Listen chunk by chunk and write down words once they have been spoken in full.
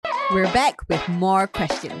We're back with more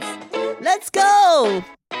questions. Let's go!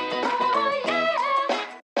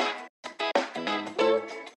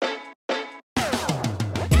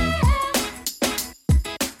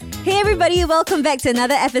 Hey everybody, welcome back to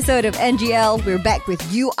another episode of NGL. We're back with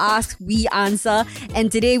You Ask, We Answer. And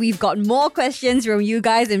today we've got more questions from you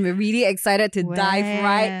guys and we're really excited to dive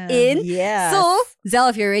right in. Yes. So, Zell,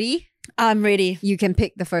 if you're ready, I'm ready. you can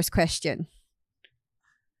pick the first question.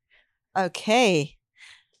 Okay.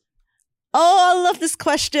 Oh, I love this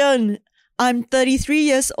question. I'm 33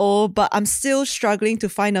 years old, but I'm still struggling to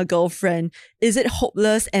find a girlfriend. Is it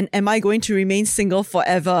hopeless and am I going to remain single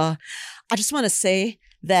forever? I just want to say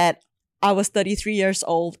that I was 33 years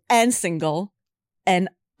old and single and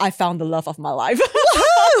I found the love of my life.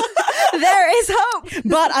 There is hope.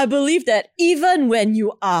 But I believe that even when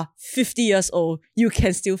you are 50 years old, you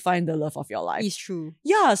can still find the love of your life. It's true.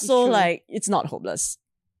 Yeah, so true. like, it's not hopeless.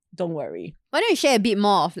 Don't worry. Why don't you share a bit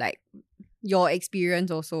more of like your experience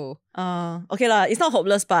also? Okay lah, it's not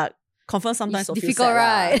hopeless, but confirm sometimes It's will feel difficult, sad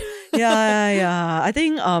lah. right? Yeah. I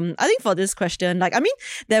think for this question, like, I mean,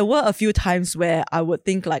 there were a few times where I would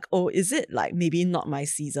think like, oh, is it like maybe not my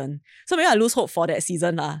season? So maybe I lose hope for that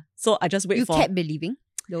season lah. So I just wait You for. kept believing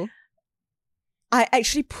though? I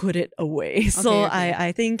actually put it away. So okay.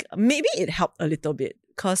 I think maybe it helped a little bit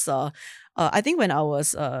because I think when I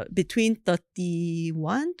was between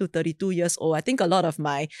 31 to 32 years old, I think a lot of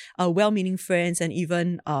my well-meaning friends and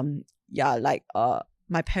even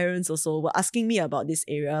my parents also were asking me about this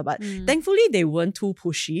area, but thankfully they weren't too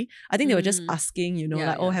pushy. I think they were just asking,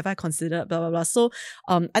 oh, have I considered blah, blah, blah. So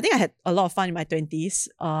I think I had a lot of fun in my 20s.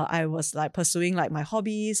 I was like pursuing like my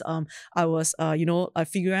hobbies. I was,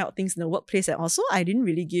 figuring out things in the workplace and also I didn't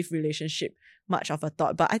really give relationship much of a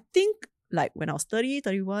thought. But I think like when I was 30,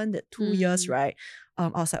 31, that 2 years, right? I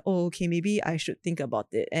was like, oh, okay, maybe I should think about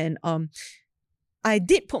it. And I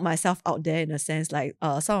did put myself out there in a sense, like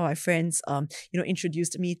some of my friends,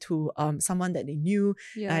 introduced me to someone that they knew.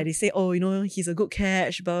 Yeah. They say, oh, he's a good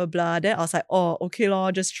catch, blah, blah, blah. Then I was like, oh, okay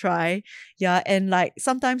lor, just try. Yeah, and like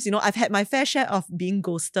sometimes, I've had my fair share of being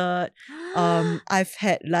ghosted. I've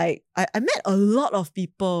had like, I met a lot of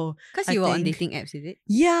people. Because you were on dating apps, is it?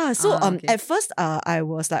 Yeah, so okay. at first I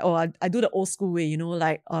was like, oh, I do the old school way,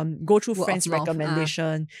 go through Word friends' of mouth,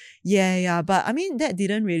 recommendation. Yeah, but I mean that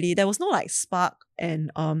didn't really, there was no like spark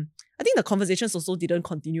and I think the conversations also didn't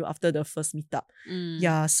continue after the first meetup.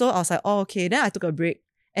 Yeah, so I was like, oh, okay, then I took a break.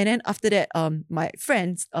 And then after that, my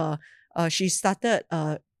friends, she started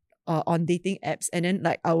on dating apps and then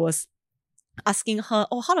like I was asking her,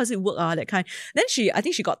 oh, how does it work? That kind. Then I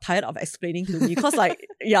think she got tired of explaining to me because like,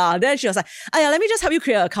 then she was like, let me just help you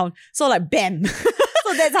create an account. So like, bam.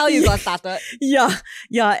 So that's how you got started. Yeah.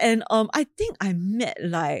 And I think I met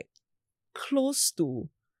like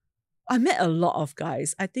I met a lot of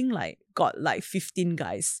guys. I think like got like 15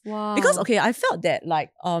 guys. Wow. Because okay, I felt that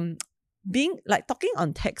like being like talking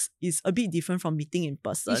on text is a bit different from meeting in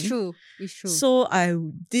person. It's true. So I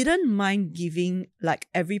didn't mind giving like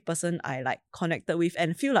every person I like connected with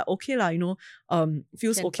and feel like okay lah,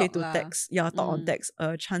 feels Can okay talk to lah. text. Yeah, talk on text,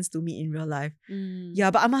 a chance to meet in real life. Mm.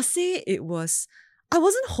 Yeah, but I must say I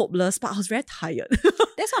wasn't hopeless, but I was very tired.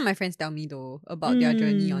 That's what my friends tell me though about their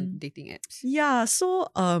journey on dating apps. Yeah, so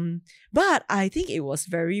but I think it was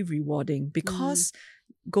very rewarding because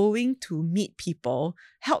going to meet people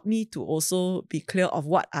helped me to also be clear of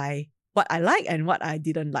what I like and what I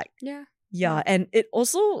didn't like. Yeah. Yeah, and it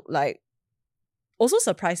also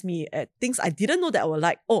surprised me at things I didn't know that I would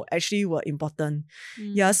like, actually were important.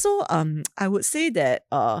 Yeah, so I would say that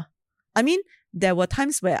I mean there were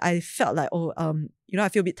times where I felt like, I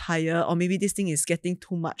feel a bit tired or maybe this thing is getting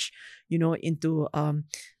too much, into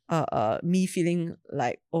me feeling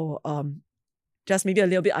like, just maybe a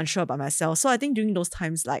little bit unsure about myself. So I think during those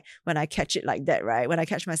times, like when I catch it like that, right? When I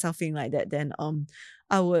catch myself feeling like that, then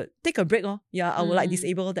I would take a break. Yeah, I would like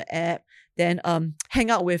disable the app, then hang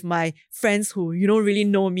out with my friends who, really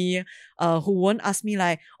know me, who won't ask me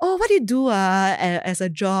like, oh, what do you do as a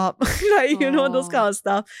job? Like, those kind of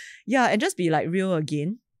stuff. Yeah, and just be like real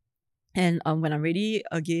again. And when I'm ready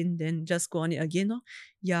again, then just go on it again.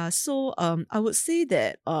 Yeah, so I would say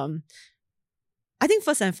that I think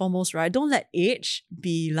first and foremost, right, don't let age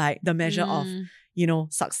be like the measure of,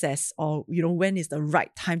 success or, when is the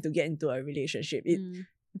right time to get into a relationship. It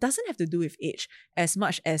doesn't have to do with age as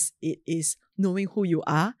much as it is knowing who you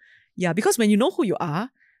are. Yeah, because when you know who you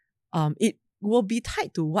are, it will be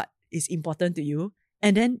tied to what is important to you.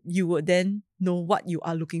 And then you would then know what you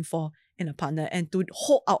are looking for in a partner and to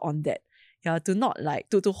hold out on that. Yeah, to not like,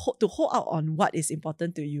 to hold out on what is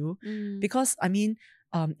important to you. Because, I mean,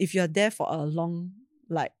 if you're there for a long,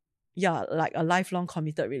 like, like a lifelong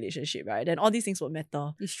committed relationship, right? Then all these things would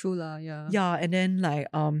matter. It's true lah, yeah. Yeah, and then like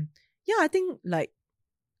I think like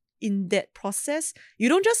in that process, you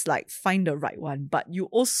don't just like find the right one, but you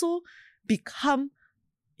also become,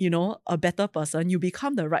 a better person. You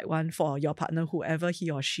become the right one for your partner, whoever he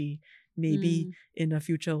or she may be in the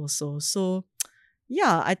future also. So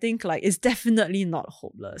yeah, I think like it's definitely not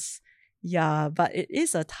hopeless. Yeah, but it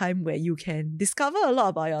is a time where you can discover a lot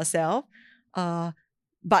about yourself.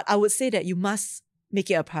 But I would say that you must make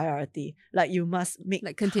it a priority. Like you must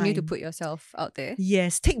continue to time. put yourself out there.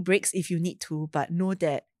 Yes, take breaks if you need to, but know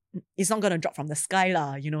that it's not gonna drop from the sky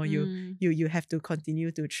lah. You have to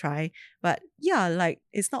continue to try. But yeah, like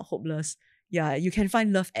it's not hopeless. Yeah, you can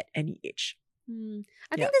find love at any age.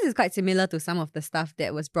 I think this is quite similar to some of the stuff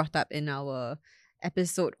that was brought up in our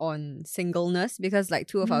episode on singleness, because like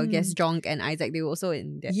two of our guests, Jonk and Isaac, they were also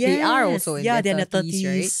in their, they are also in their 30s,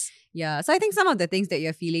 right? Yeah, so I think some of the things that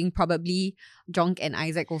you're feeling, probably Jonk and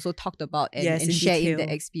Isaac also talked about and share in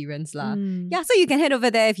the experience lah. Yeah, so you can head over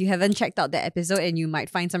there if you haven't checked out that episode, and you might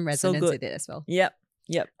find some resonance with it as well. Yep.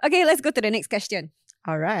 Okay, let's go to the next question.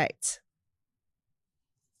 All right.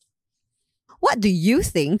 What do you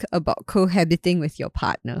think about cohabiting with your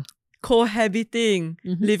partner? Cohabiting,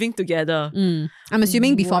 living together. I'm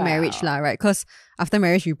assuming before marriage lah, right? Because after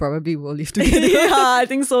marriage, you probably will live together. Yeah, I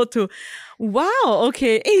think so too. Wow,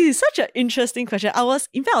 okay. It's such an interesting question. I was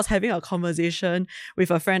having a conversation with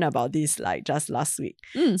a friend about this like just last week.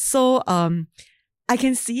 So I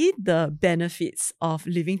can see the benefits of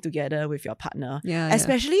living together with your partner.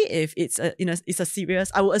 Especially if it's a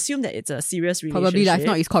serious, I would assume that it's a serious relationship. Probably like, if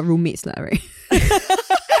not, it's called roommates lah, right?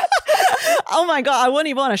 Oh my god, I wouldn't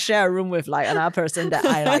even want to share a room with like another person that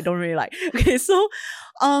I like don't really like. Okay, so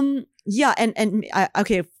I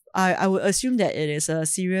would assume that it is a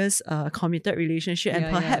serious committed relationship,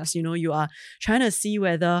 and perhaps you are trying to see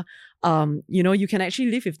whether you can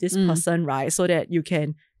actually live with this person, right? So that you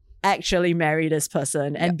can actually marry this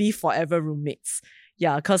person and be forever roommates.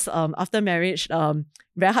 Yeah, because after marriage,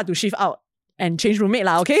 very hard to shift out and change roommate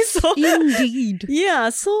lah. Okay, so indeed. Yeah,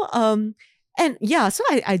 so so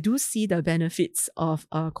I do see the benefits of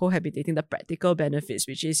cohabitating, the practical benefits,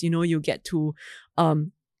 which is, you get to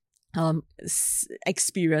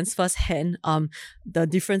experience firsthand the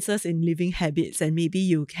differences in living habits, and maybe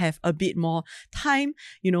you have a bit more time,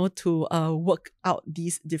 to work out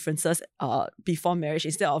these differences before marriage,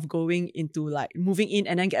 instead of going into like moving in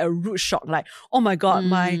and then get a rude shock like, oh my god,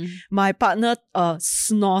 my partner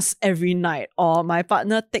snores every night, or my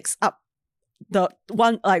partner takes up the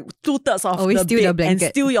one like 2/3 of the bed and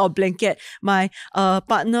steal your blanket. My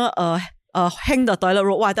partner hang the toilet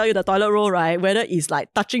roll. I tell you, the toilet roll, right, whether it's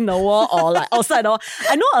like touching the wall or like outside the wall.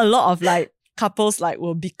 I know a lot of like couples like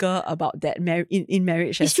will bicker about that in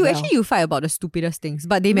marriage. It's true. Well. Actually, you fight about the stupidest things,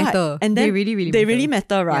 but they matter. And they really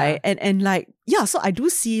matter, right? Yeah. And like, yeah, so I do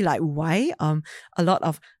see like why a lot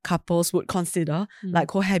of couples would consider like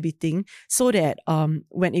cohabiting, so that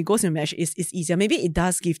when it goes in marriage, it's easier. Maybe it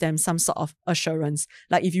does give them some sort of assurance.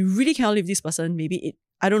 Like if you really cannot live with this person, maybe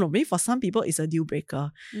I don't know, maybe for some people it's a deal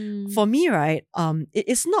breaker. For me, right, it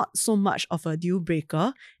is not so much of a deal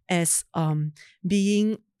breaker as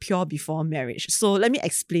being pure before marriage. So let me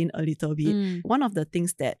explain a little bit. One of the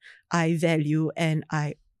things that I value and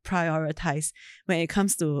I prioritize when it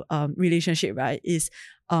comes to relationship, right, is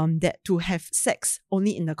that to have sex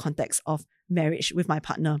only in the context of marriage with my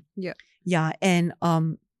partner. Yeah, and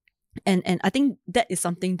I think that is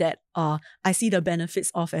something that I see the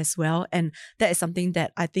benefits of as well, and that is something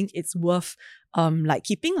that I think it's worth like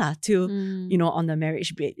keeping till on the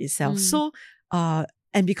marriage bed itself. So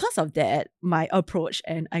and because of that, my approach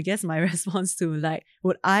and I guess my response to like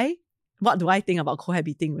what do I think about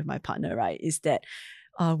cohabiting with my partner, right, is that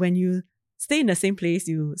when you stay in the same place,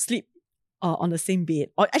 you sleep on the same bed,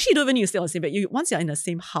 or actually you don't even need to stay on the same bed. Once you're in the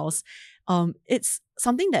same house, it's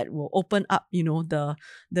something that will open up, the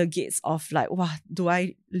gates of like, wow, do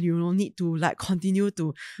I, need to like continue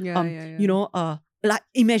to, like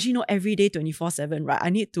imagine, every day 24/7, right? I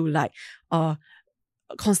need to like,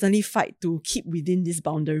 constantly fight to keep within this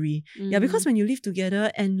boundary. Yeah, because when you live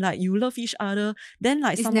together and like you love each other, then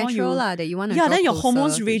like it's somehow natural that you want to then your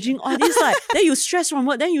hormones raging, all this like then you stress from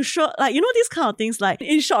work, then you sure like these kind of things. Like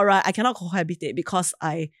in short, right, I cannot cohabitate because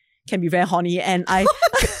I can be very horny and I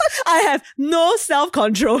I have no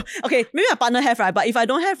self-control. Okay, maybe my partner have, right? But if I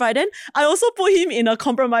don't have, right, then I also put him in a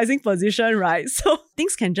compromising position, right? So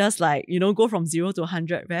things can just like, go from 0 to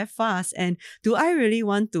 100 very fast. And do I really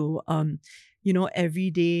want to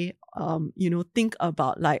every day, think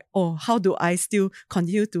about like, oh, how do I still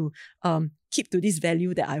continue to keep to this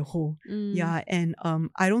value that I hold. Yeah. And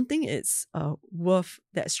I don't think it's worth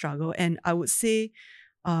that struggle. And I would say,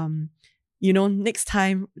 next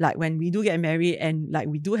time, like when we do get married and like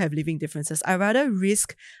we do have living differences, I rather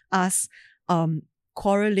risk us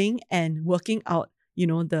quarreling and working out,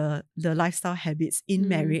 the lifestyle habits in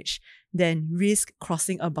marriage than risk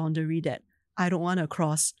crossing a boundary that I don't want to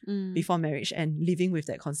cross before marriage and living with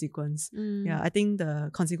that consequence. Yeah, I think the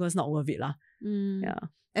consequence not worth it lah. Yeah.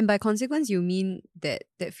 And by consequence, you mean that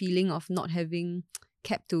feeling of not having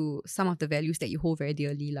kept to some of the values that you hold very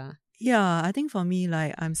dearly lah. Yeah, I think for me,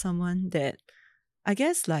 like I'm someone that I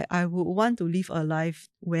guess like I would want to live a life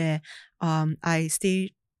where I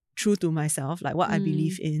stay true to myself, like what I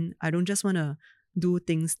believe in. I don't just want to do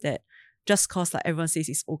things that just cause like everyone says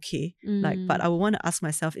it's okay. But I would want to ask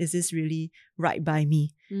myself, is this really right by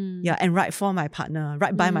me? Yeah, and right for my partner,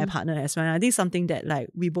 right by my partner as well. And I think something that like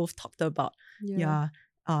we both talked about.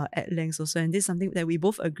 At length also, and this is something that we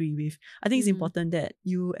both agree with. I think it's important that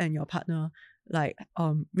you and your partner like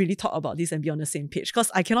really talk about this and be on the same page, because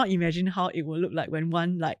I cannot imagine how it will look like when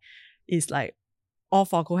one like is like all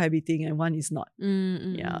for cohabiting and one is not.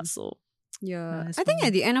 Yeah, so I think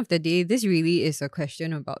at the end of the day, this really is a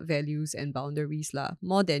question about values and boundaries lah,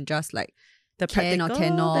 more than just like the can or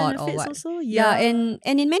cannot or what. Also, and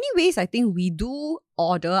in many ways, I think we do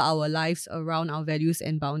order our lives around our values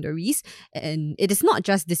and boundaries. And it is not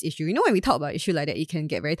just this issue. When we talk about issue like that, it can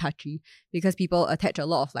get very touchy because people attach a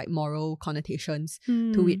lot of like moral connotations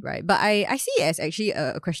to it, right? But I see it as actually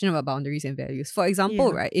a question about boundaries and values. For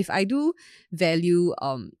example, right, if I do value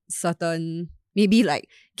certain, maybe like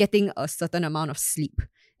getting a certain amount of sleep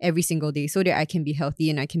every single day so that I can be healthy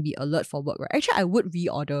and I can be alert for work, right? Actually, I would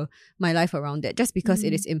reorder my life around that just because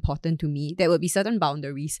it is important to me. There will be certain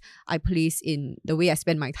boundaries I place in the way I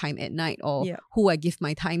spend my time at night or who I give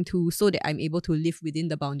my time to so that I'm able to live within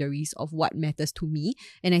the boundaries of what matters to me.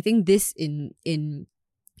 And I think this in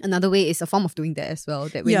another way is a form of doing that as well.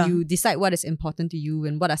 That when you decide what is important to you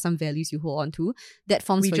and what are some values you hold on to, that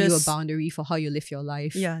forms for you a boundary for how you live your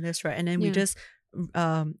life. Yeah, that's right. And then we just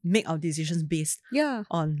make our decisions based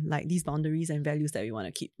on like these boundaries and values that we want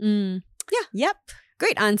to keep. Yep.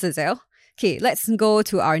 Great answer, Zell. Okay, let's go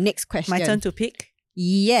to our next question. My turn to pick?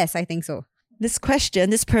 Yes, I think so. This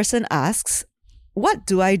person asks, what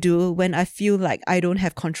do I do when I feel like I don't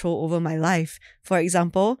have control over my life? For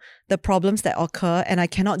example, the problems that occur and I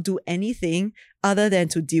cannot do anything other than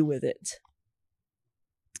to deal with it.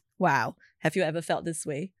 Wow. Have you ever felt this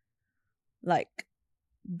way? Like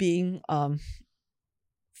being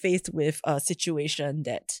faced with a situation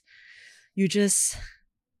that you just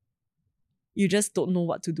don't know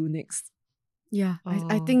what to do next. Yeah,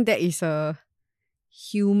 I think that is a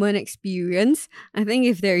human experience. I think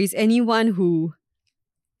if there is anyone who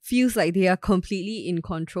feels like they are completely in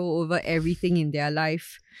control over everything in their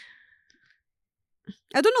life,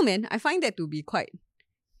 I don't know, man. I find that to be quite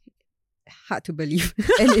hard to believe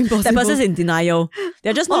and impossible. That person's in denial.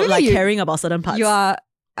 They're just not like caring about certain parts. You are,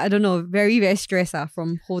 I don't know, very, very stressed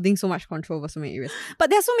from holding so much control over so many areas. But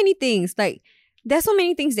there's so many things. Like, there's so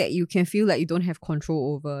many things that you can feel like you don't have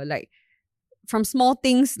control over. Like, from small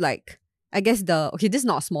things like, I guess this is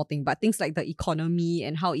not a small thing, but things like the economy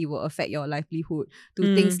and how it will affect your livelihood,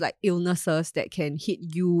 to things like illnesses that can hit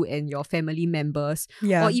you and your family members,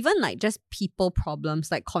 or even like just people problems,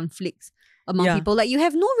 like conflicts among people. Like, you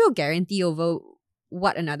have no real guarantee over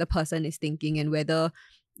what another person is thinking and whether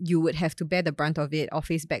you would have to bear the brunt of it or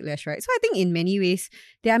face backlash, right? So I think in many ways,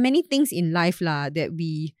 there are many things in life that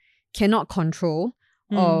we cannot control.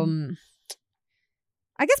 I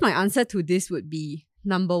guess my answer to this would be,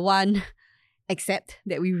 number one, accept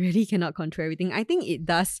that we really cannot control everything. I think it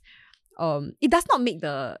does not make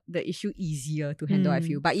the issue easier to handle, I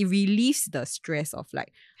feel, but it relieves the stress of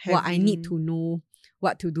like, I need to know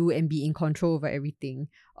what to do and be in control over everything.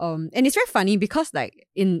 And it's very funny because like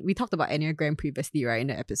we talked about Enneagram previously, right, in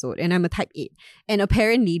the episode, and I'm a type 8. And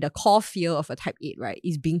apparently the core fear of a type 8, right,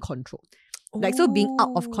 is being controlled. Like, so being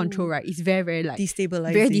out of control, right, is very, very like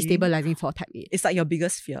destabilizing. Very destabilizing for type 8. It's like your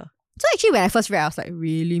biggest fear. So actually when I first read, I was like,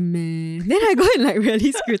 really, man? Then I go and like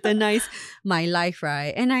really scrutinize my life,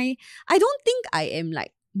 right? And I don't think I am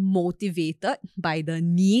like motivated by the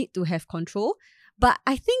need to have control. But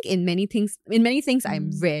I think in many things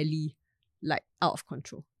I'm rarely like out of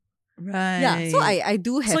control. Right. Yeah. So I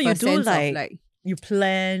do have a sense of like, you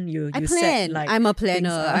plan, I plan. Set, like, I'm a planner.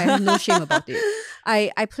 I have no shame about it.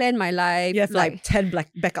 I plan my life. You have like 10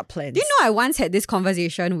 backup plans. Do you know I once had this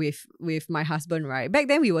conversation with my husband, right? Back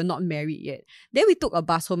then we were not married yet. Then we took a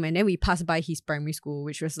bus home and then we passed by his primary school,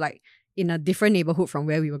 which was like in a different neighborhood from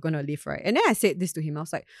where we were going to live, right? And then I said this to him. I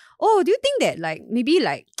was like, oh, do you think that like maybe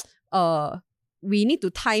like we need to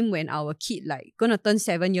time when our kid like gonna turn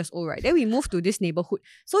 7 years old, right? Then we move to this neighborhood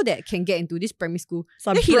so that can get into this primary school.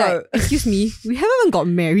 Then he like, excuse me, we haven't even got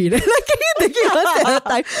married. Like, can you take it at a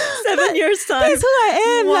time? 7 years time. That's who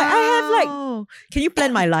I am. Wow. Like, I have like. Can you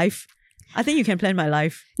plan my life? I think you can plan my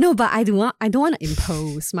life. No, but I don't want to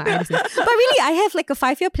impose my ideas. But really, I have like a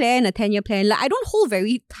 5-year plan, a 10-year plan. Like, I don't hold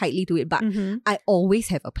very tightly to it, but I always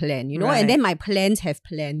have a plan, you know? Right. And then my plans have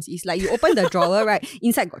plans. It's like you open the drawer, right?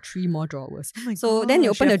 Inside got 3 more drawers. Oh so then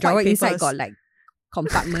you open the drawer, inside got like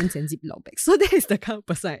compartments and Ziploc bags. So that is the kind of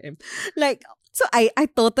person I am. Like, so I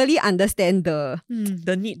totally understand the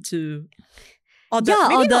need to... Or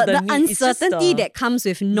the uncertainty that comes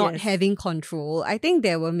with not having control. I think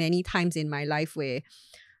there were many times in my life where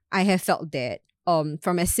I have felt that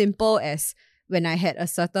from as simple as when I had a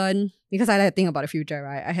certain, because I like to think about the future,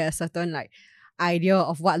 right? I had a certain like idea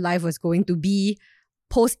of what life was going to be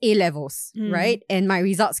post A-levels, right? And my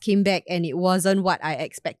results came back and it wasn't what I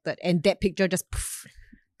expected. And that picture just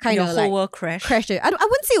kind of like... Your whole world crashed? I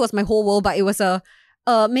wouldn't say it was my whole world, but it was a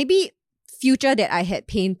maybe... future that I had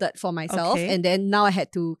painted for myself, and then now I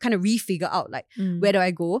had to kind of refigure out like where do I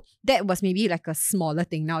go. That was maybe like a smaller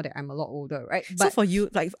thing now that I'm a lot older, right? But so for you,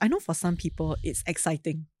 like I know for some people it's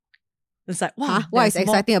exciting. It's like, wow, what is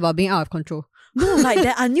exciting about being out of control? No, like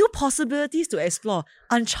there are new possibilities to explore,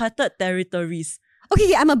 uncharted territories. Okay,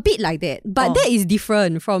 yeah, I'm a bit like that, but that is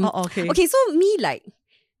different from. Okay, so me like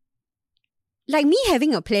me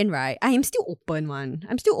having a plan, right? I am still open, man.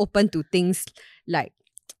 I'm still open to things like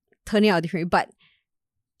turning out differently. But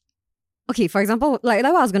okay, for example, like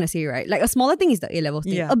what I was gonna say, right? Like a smaller thing is the A-level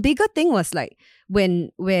thing. A bigger thing was like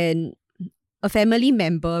when a family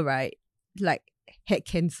member, right, like had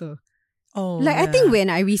cancer. I think when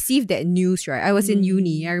I received that news, right, I was in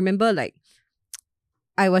uni. I remember like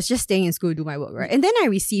I was just staying in school to do my work, right? And then I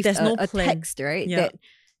received a text, right?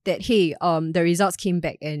 That hey, the results came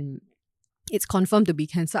back and it's confirmed to be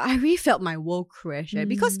cancer. I really felt my world crash, right?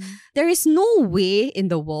 Because there is no way in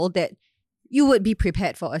the world that you would be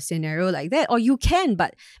prepared for a scenario like that, or you can,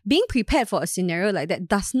 but being prepared for a scenario like that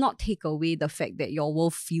does not take away the fact that your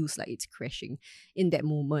world feels like it's crashing in that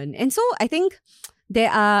moment. And so I think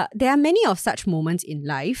there are many of such moments in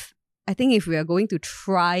life. I think if we are going to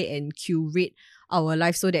try and curate our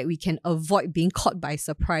life so that we can avoid being caught by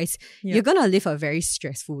surprise, you're gonna live a very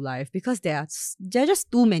stressful life because there are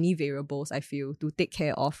just too many variables, I feel, to take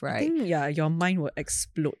care of, right? I think, your mind will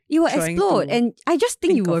explode. It will explode, and I just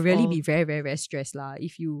think you will really be very, very, very stressed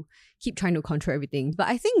if you keep trying to control everything. But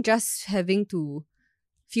I think just having to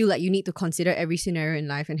feel like you need to consider every scenario in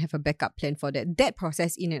life and have a backup plan for that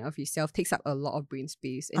process in and of itself takes up a lot of brain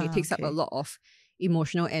space, and it takes up a lot of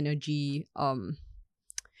emotional energy.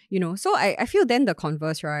 You know, so I feel then the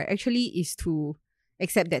converse, right, actually is to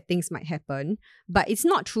accept that things might happen. But it's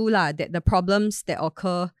not true that the problems that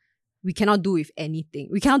occur, we cannot do with anything.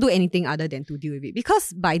 We cannot do anything other than to deal with it.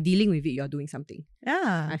 Because by dealing with it, you're doing something.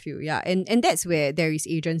 Yeah. I feel, And that's where there is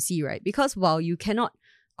agency, right? Because while you cannot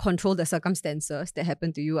control the circumstances that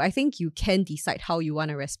happen to you, I think you can decide how you want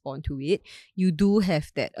to respond to it. You do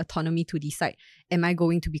have that autonomy to decide, am I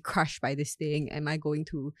going to be crushed by this thing? Am I going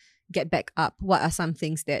to get back up? What are some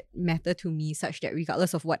things that matter to me such that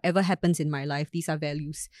regardless of whatever happens in my life, these are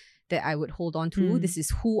values that I would hold on to. This is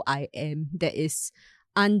who I am, that is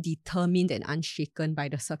undetermined and unshaken by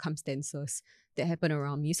the circumstances that happen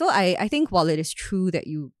around me. So I think while it is true that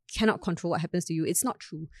you cannot control what happens to you, it's not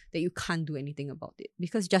true that you can't do anything about it.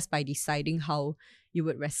 Because just by deciding how you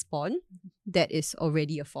would respond, that is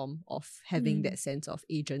already a form of having that sense of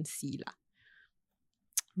agency.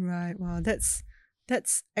 Right. Wow.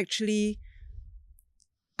 That's actually,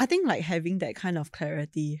 I think like having that kind of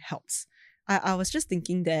clarity helps. I was just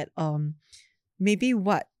thinking that maybe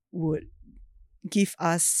what would give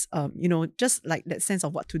us just like that sense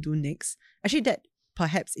of what to do next. Actually, that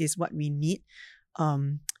perhaps is what we need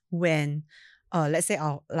when let's say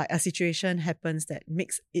a situation happens that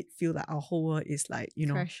makes it feel like our whole world is like,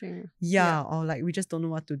 crashing. Or like we just don't know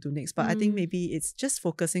what to do next. But I think maybe it's just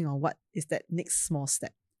focusing on what is that next small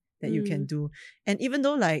step that you can do. And even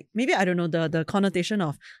though like maybe I don't know, the connotation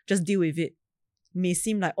of just deal with it may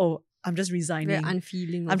seem like, oh, I'm just resigning. Very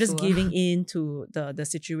unfeeling. I'm just giving in to the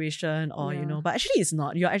situation, or but actually it's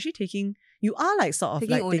not. You're actually taking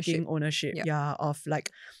ownership.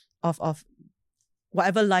 Of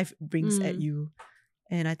whatever life brings at you.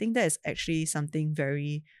 And I think that is actually something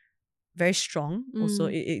very, very strong. Also,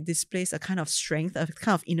 it displays a kind of strength, a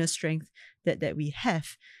kind of inner strength that we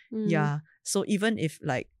have. Yeah. So even if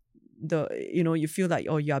like you feel like,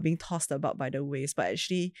 oh, you are being tossed about by the waves, but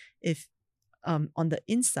actually if on the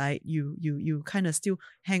inside you kind of still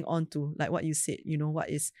hang on to like what you said, what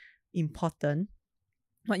is important,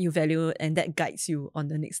 what you value, and that guides you on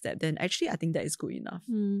the next step, then actually I think that is good enough.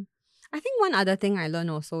 I think one other thing I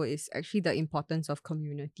learned also is actually the importance of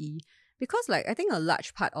community, because like I think a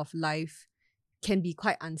large part of life can be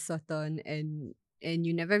quite uncertain and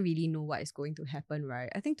you never really know what is going to happen, right?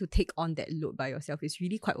 I think to take on that load by yourself is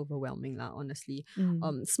really quite overwhelming lah, honestly.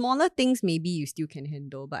 Smaller things maybe you still can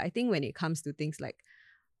handle, but I think when it comes to things like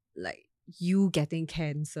you getting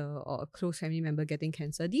cancer or a close family member getting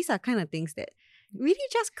cancer, these are kind of things that really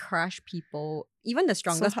just crush people. Even the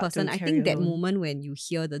strongest person, I think that moment when you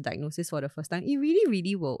hear the diagnosis for the first time, it really,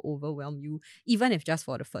 really will overwhelm you, even if just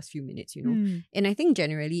for the first few minutes, you know. And I think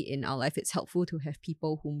generally in our life, it's helpful to have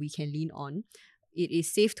people whom we can lean on. It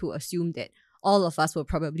is safe to assume that all of us will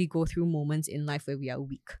probably go through moments in life where we are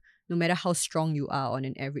weak, no matter how strong you are on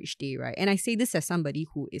an average day, right? And I say this as somebody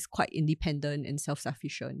who is quite independent and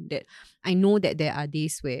self-sufficient, that I know that there are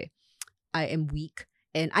days where I am weak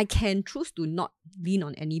and I can choose to not lean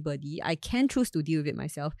on anybody. I can choose to deal with it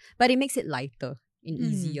myself, but it makes it lighter and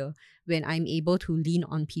easier when I'm able to lean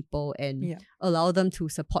on people and allow them to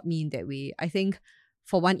support me in that way. I think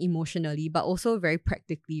for one, emotionally, but also very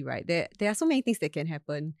practically, right? There are so many things that can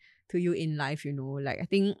happen to you in life, you know. Like I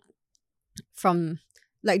think from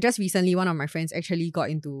like just recently, one of my friends actually got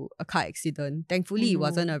into a car accident. Thankfully, it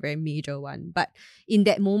wasn't a very major one. But in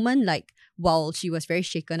that moment, like while she was very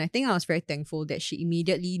shaken, I think I was very thankful that she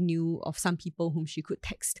immediately knew of some people whom she could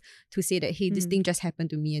text to say that, hey, this thing just happened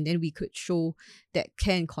to me. And then we could show that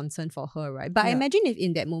care and concern for her, right? But I imagine if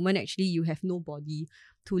in that moment, actually, you have nobody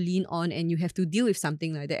to lean on and you have to deal with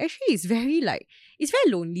something like that, actually it's very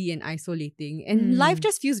lonely and isolating. And life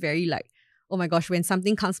just feels very like, oh my gosh, when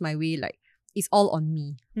something comes my way, like it's all on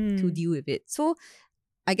me to deal with it. So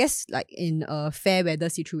I guess like in a fair weather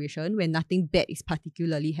situation when nothing bad is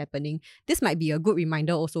particularly happening, this might be a good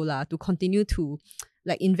reminder also lah to continue to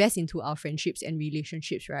like invest into our friendships and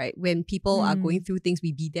relationships, right? When people are going through things,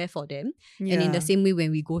 we be there for them. And in the same way, when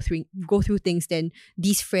we go through things, then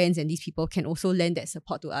these friends and these people can also lend that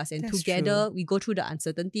support to us. And together, we go through the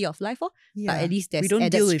uncertainty of life. But at least there's we don't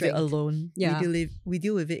deal strength. with it alone. We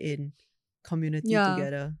deal with it in community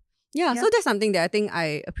together. Yeah, so that's something that I think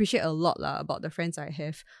I appreciate a lot lah about the friends I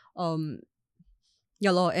have. And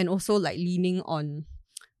also like leaning on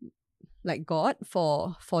like God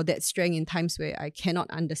for that strength in times where I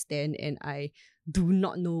cannot understand and I do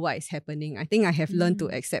not know what is happening. I think I have learned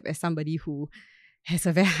to accept as somebody who has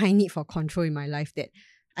a very high need for control in my life that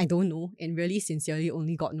I don't know, and really sincerely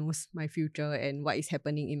only God knows my future and what is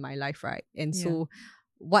happening in my life, right? And so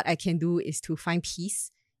what I can do is to find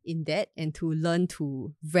peace in that and to learn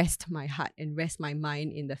to rest my heart and rest my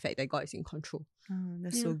mind in the fact that God is in control. Oh,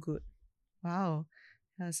 that's so good. Wow.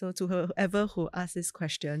 So to whoever who asked this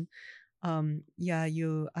question,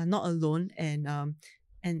 you are not alone, and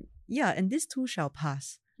this too shall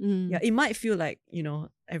pass. It might feel like, you know,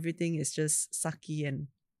 everything is just sucky and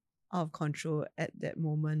out of control at that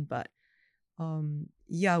moment, but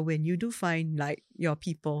when you do find like your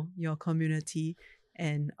people, your community,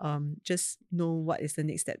 and just know what is the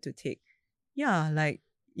next step to take, like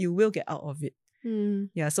you will get out of it. So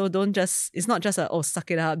it's not just a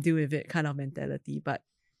suck it up, deal with it kind of mentality, but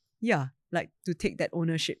like to take that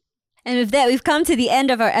ownership. And with that, we've come to the end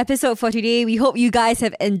of our episode for today. We hope you guys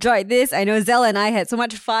have enjoyed this. I know Zell and I had so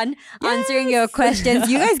much fun answering your questions.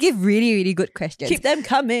 You guys give really, really good questions. Keep them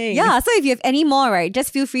coming. Yeah, so if you have any more, right,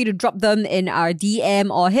 just feel free to drop them in our DM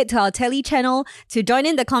or head to our Tele channel to join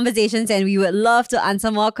in the conversations, and we would love to answer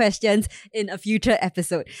more questions in a future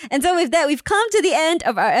episode. And so with that, we've come to the end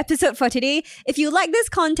of our episode for today. If you like this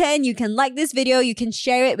content, you can like this video, you can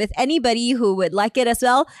share it with anybody who would like it as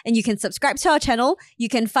well, and you can subscribe to our channel. You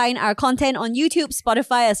can find our content on YouTube,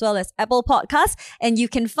 Spotify, as well as Apple Podcasts. And you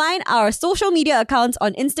can find our social media accounts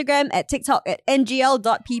on Instagram, at TikTok at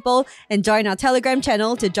ngl.people, and join our Telegram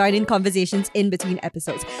channel to join in conversations in between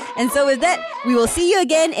episodes. And so with that, we will see you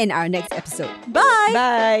again in our next episode.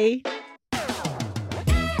 Bye! Bye!